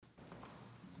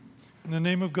In the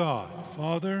name of God,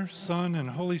 Father, Son, and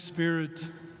Holy Spirit,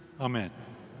 amen.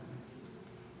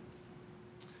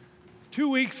 2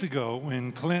 weeks ago,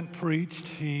 when Clint preached,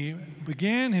 he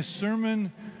began his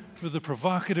sermon with a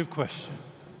provocative question.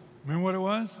 Remember what it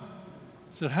was?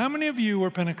 He said, how many of you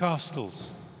were Pentecostals?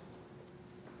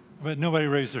 But nobody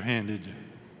raised their hand, did you?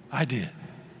 I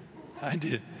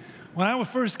did. When I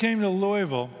first came to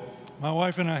Louisville, my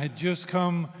wife and I had just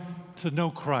come to know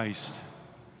Christ.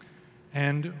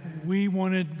 And we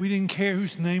didn't care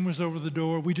whose name was over the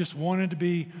door. We just wanted to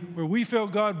be where we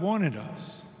felt God wanted us.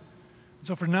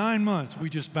 So for 9 months, we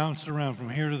just bounced around from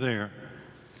here to there,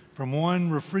 from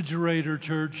one refrigerator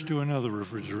church to another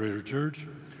refrigerator church,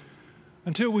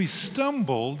 until we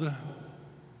stumbled,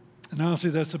 and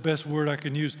honestly, that's the best word I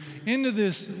can use, into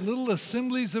this little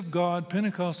Assemblies of God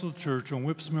Pentecostal church on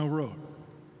Whips Mill Road.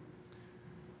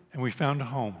 And we found a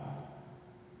home.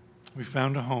 We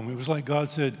found a home. It was like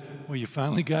God said, well, you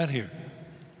finally got here.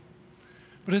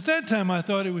 But at that time, I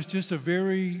thought it was just a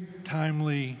very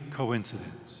timely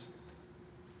coincidence.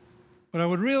 But I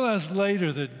would realize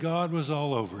later that God was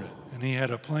all over it, and He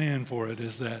had a plan for it,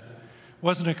 as that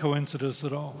wasn't a coincidence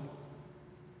at all.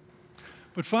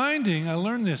 But I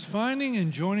learned this, finding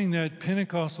and joining that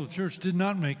Pentecostal church did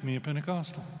not make me a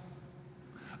Pentecostal.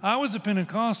 I was a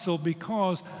Pentecostal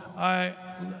because I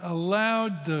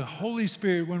allowed the Holy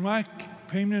Spirit, when I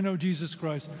came to know Jesus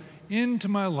Christ, into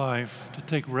my life to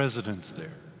take residence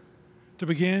there, to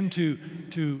begin to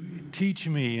teach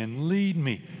me and lead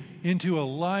me into a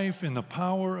life in the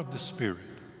power of the Spirit.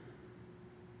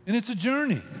 And it's a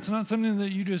journey. It's not something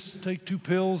that you just take 2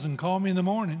 pills and call me in the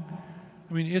morning.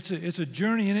 I mean, it's a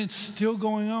journey, and it's still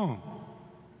going on.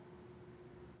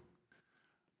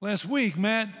 Last week,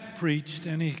 Matt preached,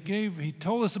 and he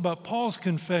told us about Paul's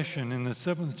confession in the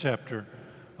 7th chapter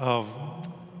of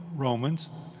Romans,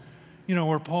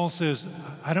 where Paul says,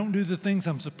 I don't do the things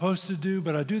I'm supposed to do,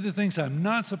 but I do the things I'm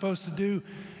not supposed to do,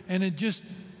 and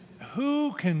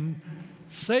who can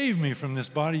save me from this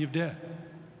body of death?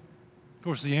 Of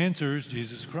course, the answer is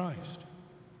Jesus Christ.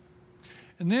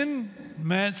 And then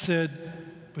Matt said,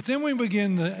 but then we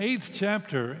begin the 8th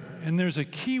chapter, and there's a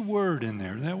key word in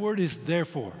there, and that word is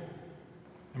therefore.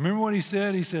 Remember what he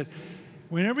said? He said,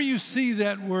 whenever you see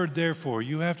that word therefore,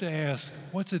 you have to ask,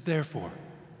 what's it there for?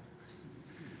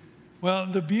 Well,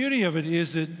 the beauty of it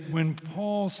is that when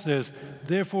Paul says,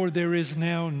 therefore there is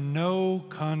now no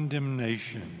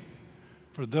condemnation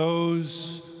for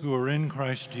those who are in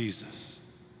Christ Jesus.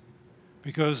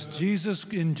 Because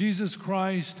in Jesus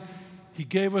Christ, He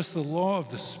gave us the law of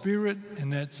the Spirit,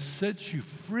 and that sets you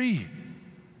free.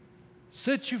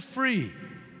 Sets you free.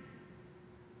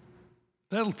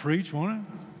 That'll preach, won't it?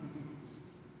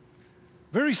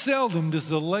 Very seldom does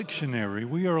the lectionary,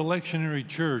 we are a lectionary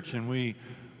church, and we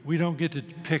don't get to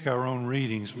pick our own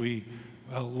readings. We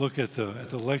look at the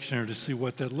lectionary to see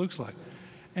what that looks like.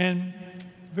 And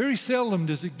very seldom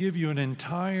does it give you an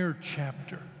entire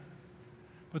chapter.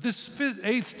 But this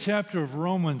 8th chapter of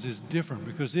Romans is different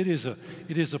because it is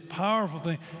a powerful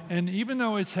thing. And even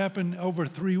though it's happened over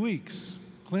 3 weeks,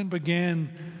 Clint began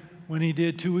when he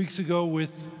did 2 weeks ago with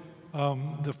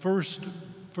the first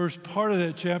part of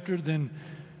that chapter. Then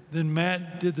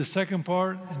Matt did the second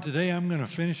part, and today I'm going to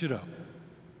finish it up.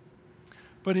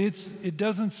 But it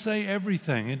doesn't say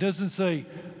everything. It doesn't say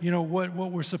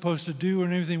what we're supposed to do or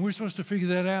anything. We're supposed to figure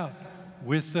that out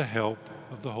with the help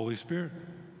of the Holy Spirit.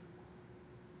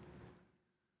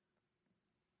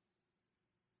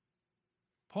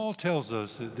 Paul tells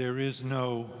us that there is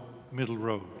no middle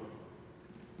road.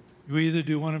 You either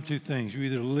do one of 2 things. You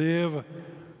either live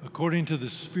according to the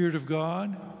Spirit of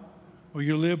God, or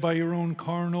you live by your own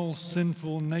carnal,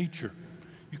 sinful nature.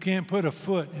 You can't put a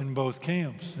foot in both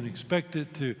camps and expect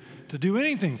it to do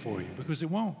anything for you, because it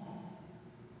won't.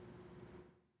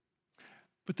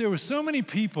 But there were so many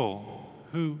people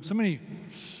so many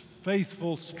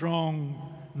faithful,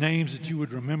 strong names that you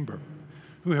would remember,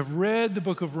 who have read the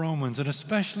book of Romans, and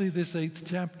especially this 8th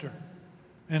chapter,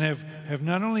 and have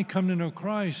not only come to know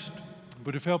Christ,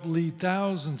 but have helped lead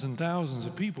thousands and thousands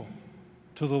of people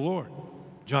to the Lord.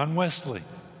 John Wesley,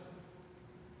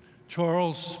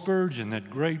 Charles Spurgeon, that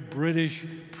great British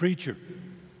preacher,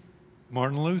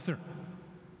 Martin Luther,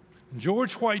 and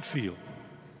George Whitefield.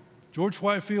 George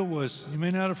Whitefield was, you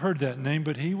may not have heard that name,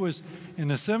 but he was in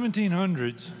the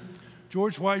 1700s.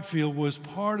 George Whitefield was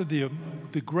part of the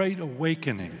Great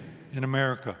Awakening in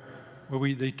America,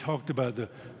 where they talked about the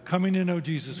coming to know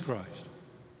Jesus Christ.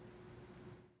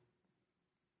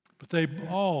 But they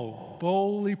all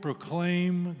boldly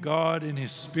proclaim God in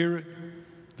His Spirit,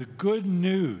 the good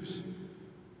news,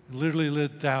 and literally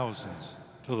led thousands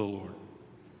to the Lord.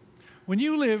 When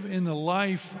you live in the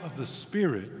life of the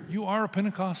Spirit, you are a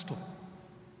Pentecostal.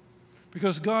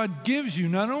 Because God gives you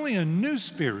not only a new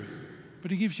spirit, but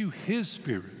He gives you His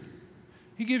Spirit.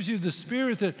 He gives you the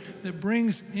Spirit that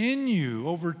brings in you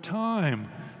over time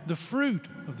the fruit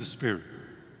of the Spirit: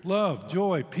 love,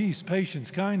 joy, peace,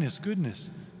 patience, kindness, goodness,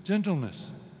 gentleness,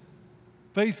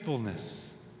 faithfulness,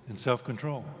 and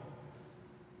self-control.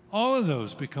 All of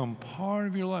those become part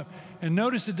of your life. And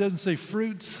notice it doesn't say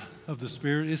fruits of the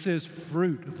Spirit, it says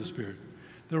fruit of the Spirit.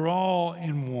 They're all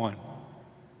in one.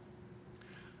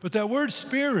 But that word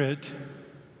Spirit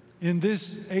in this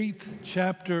 8th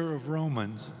chapter of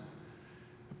Romans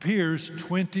appears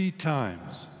 20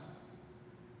 times.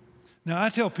 Now, I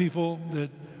tell people that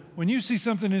when you see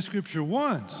something in Scripture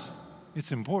once,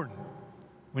 it's important.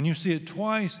 When you see it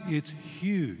twice, it's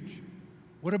huge.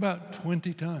 What about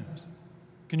 20 times?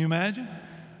 Can you imagine?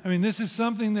 I mean, this is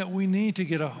something that we need to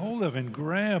get a hold of and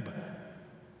grab.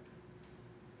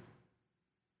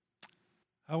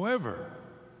 However,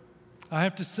 I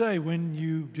have to say,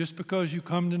 just because you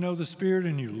come to know the Spirit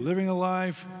and you're living a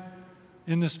life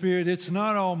in the Spirit, it's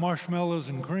not all marshmallows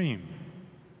and cream.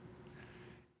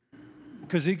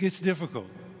 Because it gets difficult.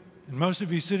 And most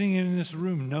of you sitting in this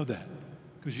room know that,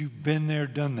 because you've been there,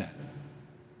 done that.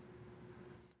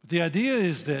 But the idea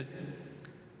is that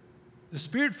the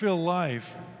Spirit-filled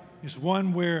life is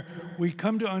one where we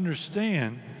come to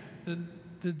understand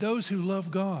that those who love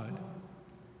God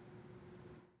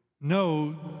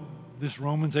know this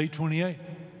Romans 8:28.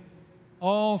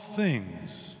 All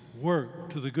things work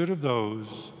to the good of those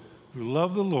who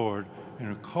love the Lord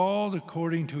and are called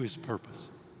according to His purpose.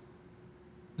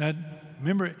 Now,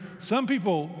 remember, some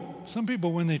people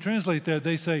when they translate that,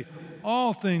 they say,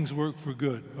 all things work for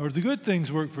good, or the good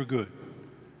things work for good.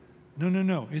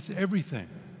 No, it's everything.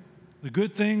 The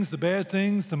good things, the bad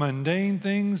things, the mundane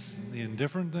things, the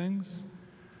indifferent things,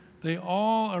 they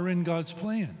all are in God's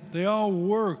plan. They all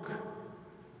work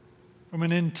from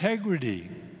an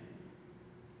integrity.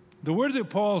 The word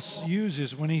that Paul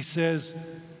uses when he says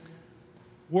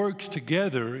works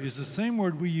together is the same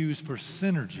word we use for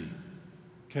synergy,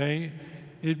 okay?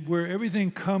 Where everything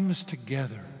comes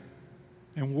together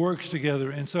and works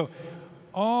together. And so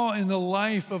all in the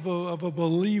life of a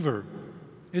believer,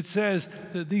 it says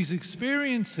that these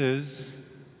experiences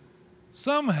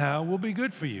somehow will be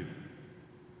good for you.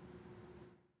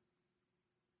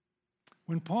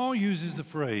 When Paul uses the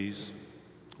phrase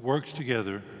works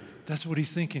together, that's what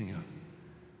he's thinking of.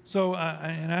 So,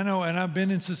 I know, and I've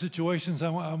been into situations I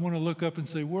want to look up and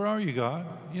say, where are you, God?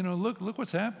 You know, look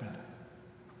what's happened.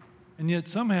 And yet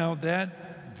somehow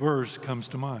that verse comes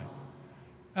to mind.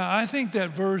 I think that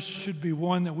verse should be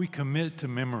one that we commit to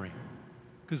memory.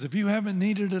 Because if you haven't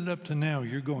needed it up to now,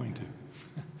 you're going to.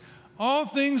 All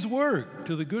things work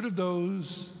to the good of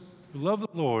those who love the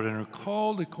Lord and are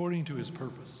called according to His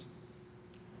purpose.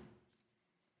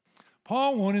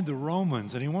 Paul wanted the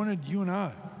Romans, and he wanted you and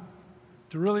I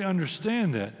to really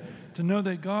understand that, to know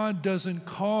that God doesn't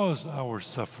cause our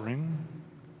suffering,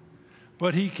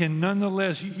 but He can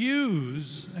nonetheless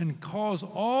use and cause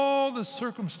all the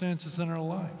circumstances in our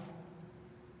life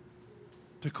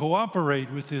to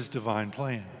cooperate with His divine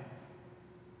plan.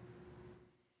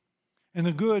 And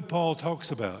the good Paul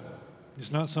talks about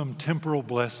is not some temporal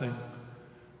blessing,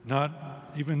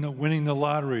 not even winning the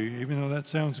lottery, even though that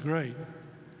sounds great.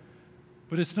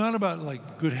 But it's not about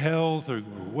like good health or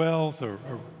wealth or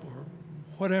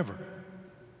whatever.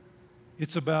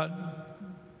 It's about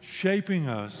shaping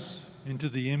us into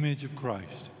the image of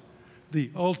Christ, the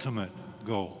ultimate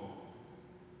goal.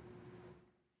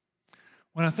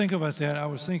 When I think about that, I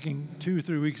was thinking 2 or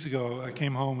 3 weeks ago, I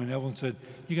came home and Evelyn said,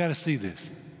 you got to see this.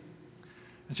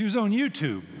 And she was on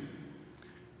YouTube.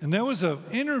 And there was an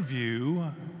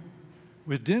interview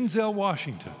with Denzel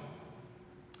Washington.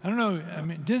 I don't know, I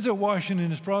mean, Denzel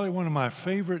Washington is probably one of my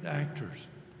favorite actors.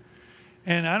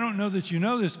 And I don't know that you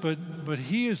know this, but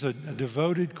he is a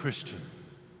devoted Christian.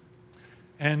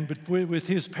 But with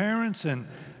his parents, and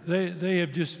they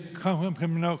have just come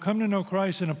to know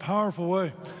Christ in a powerful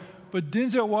way. But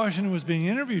Denzel Washington was being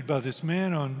interviewed by this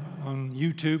man on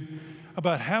YouTube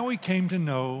about how he came to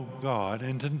know God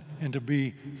and to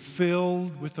be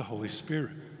filled with the Holy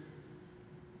Spirit.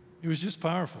 It was just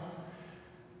powerful.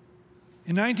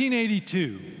 In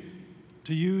 1982,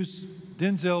 to use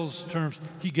Denzel's terms,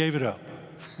 he gave it up.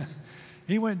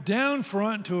 He went down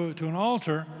front to an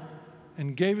altar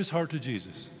and gave his heart to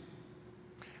Jesus.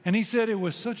 And he said it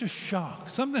was such a shock.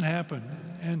 Something happened,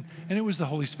 and it was the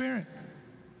Holy Spirit.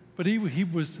 But he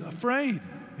was afraid.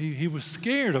 He was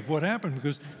scared of what happened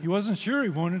because he wasn't sure. He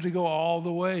wanted to go all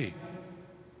the way.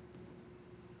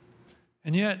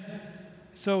 And yet,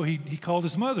 So he called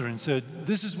his mother and said,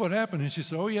 "This is what happened." And she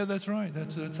said, "Oh, yeah, that's right.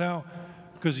 That's how,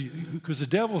 because the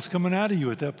devil's coming out of you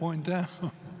at that point in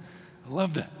time." I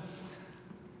love that.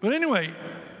 But anyway,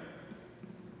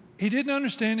 he didn't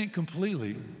understand it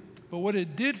completely. But what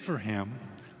it did for him,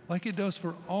 like it does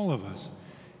for all of us,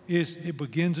 is it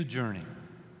begins a journey.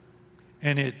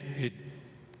 And it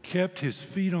kept his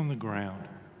feet on the ground.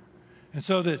 And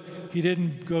so that he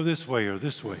didn't go this way or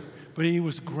this way, but he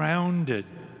was grounded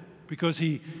because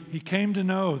he came to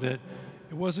know that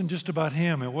it wasn't just about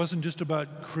him. It wasn't just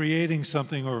about creating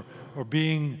something or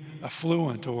being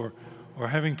affluent or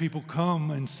having people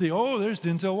come and see, "Oh, there's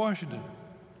Denzel Washington."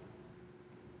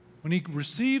 When he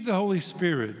received the Holy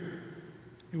Spirit,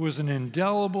 it was an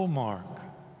indelible mark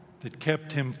that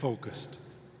kept him focused,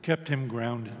 kept him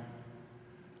grounded.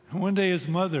 And one day his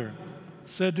mother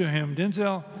said to him,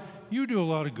 "Denzel, you do a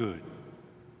lot of good,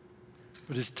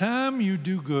 but it's time you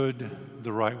do good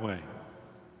the right way."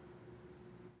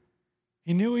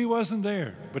 He knew he wasn't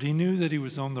there, but he knew that he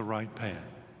was on the right path.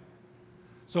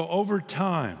 So over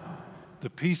time, the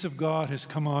peace of God has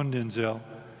come on Denzel.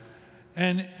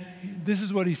 And this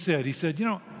is what he said. He said,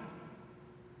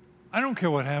 "I don't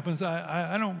care what happens.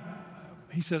 I don't,"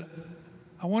 he said,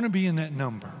 "I want to be in that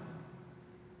number.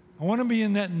 I want to be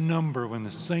in that number when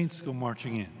the saints go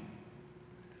marching in.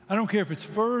 I don't care if it's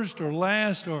first or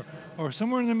last or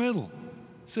somewhere in the middle."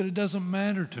 He said, "It doesn't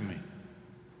matter to me."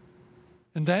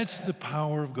 And that's the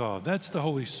power of God. That's the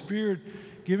Holy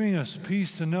Spirit giving us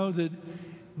peace to know that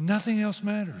nothing else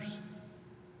matters.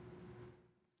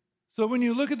 So when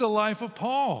you look at the life of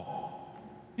Paul,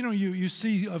 you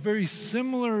see a very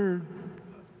similar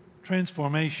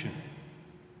transformation.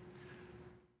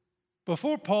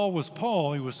 Before Paul was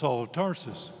Paul, he was Saul of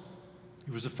Tarsus.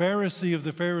 He was a Pharisee of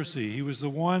the Pharisee. He was the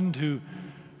one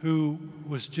who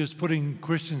was just putting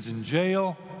Christians in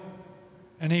jail.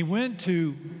 And he went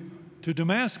to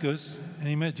Damascus and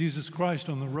he met Jesus Christ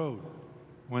on the road.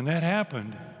 When that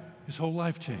happened, his whole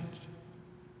life changed.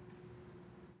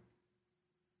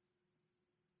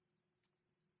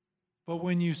 But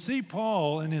when you see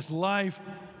Paul in his life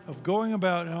of going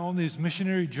about on these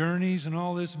missionary journeys and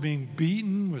all this, being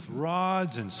beaten with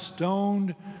rods and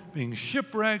stoned, being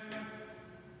shipwrecked,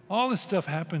 all this stuff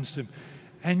happens to him.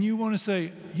 And you want to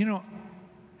say,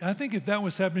 I think if that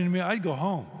was happening to me, I'd go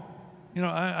home.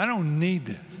 I don't need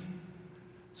this.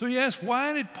 So you ask,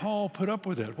 why did Paul put up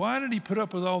with that? Why did he put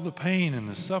up with all the pain and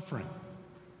the suffering?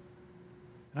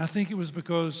 And I think it was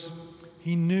because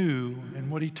he knew, and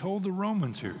what he told the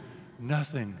Romans here,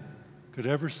 nothing could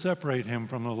ever separate him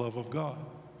from the love of God.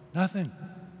 Nothing.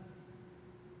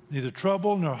 Neither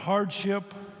trouble, nor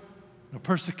hardship, nor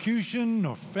persecution,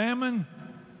 nor famine,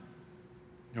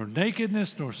 nor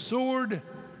nakedness, nor sword,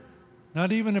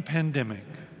 not even a pandemic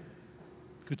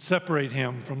could separate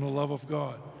him from the love of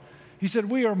God. He said,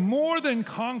 "We are more than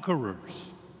conquerors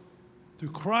through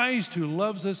Christ who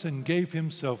loves us and gave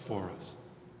himself for us."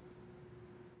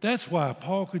 That's why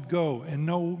Paul could go and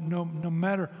no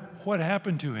matter what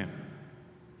happened to him,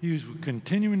 he was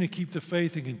continuing to keep the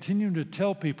faith and continuing to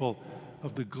tell people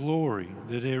of the glory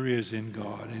that there is in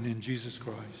God and in Jesus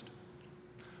Christ.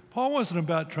 Paul wasn't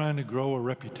about trying to grow a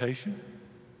reputation.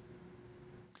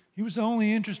 He was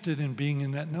only interested in being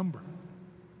in that number.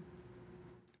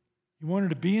 He wanted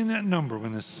to be in that number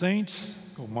when the saints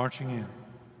go marching in.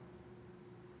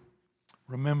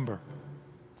 Remember,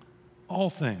 all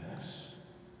things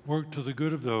work to the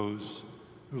good of those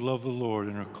who love the Lord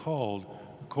and are called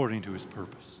according to his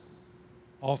purpose.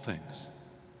 All things.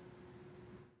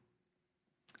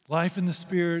 Life in the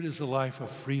Spirit is a life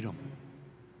of freedom.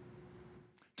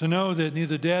 To know that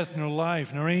neither death, nor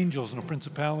life, nor angels, nor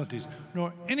principalities,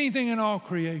 nor anything in all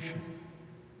creation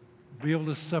will be able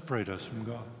to separate us from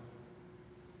God.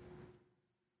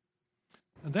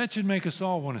 And that should make us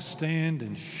all want to stand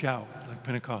and shout like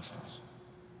Pentecostals,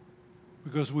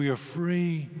 because we are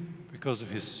free because of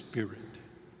his Spirit.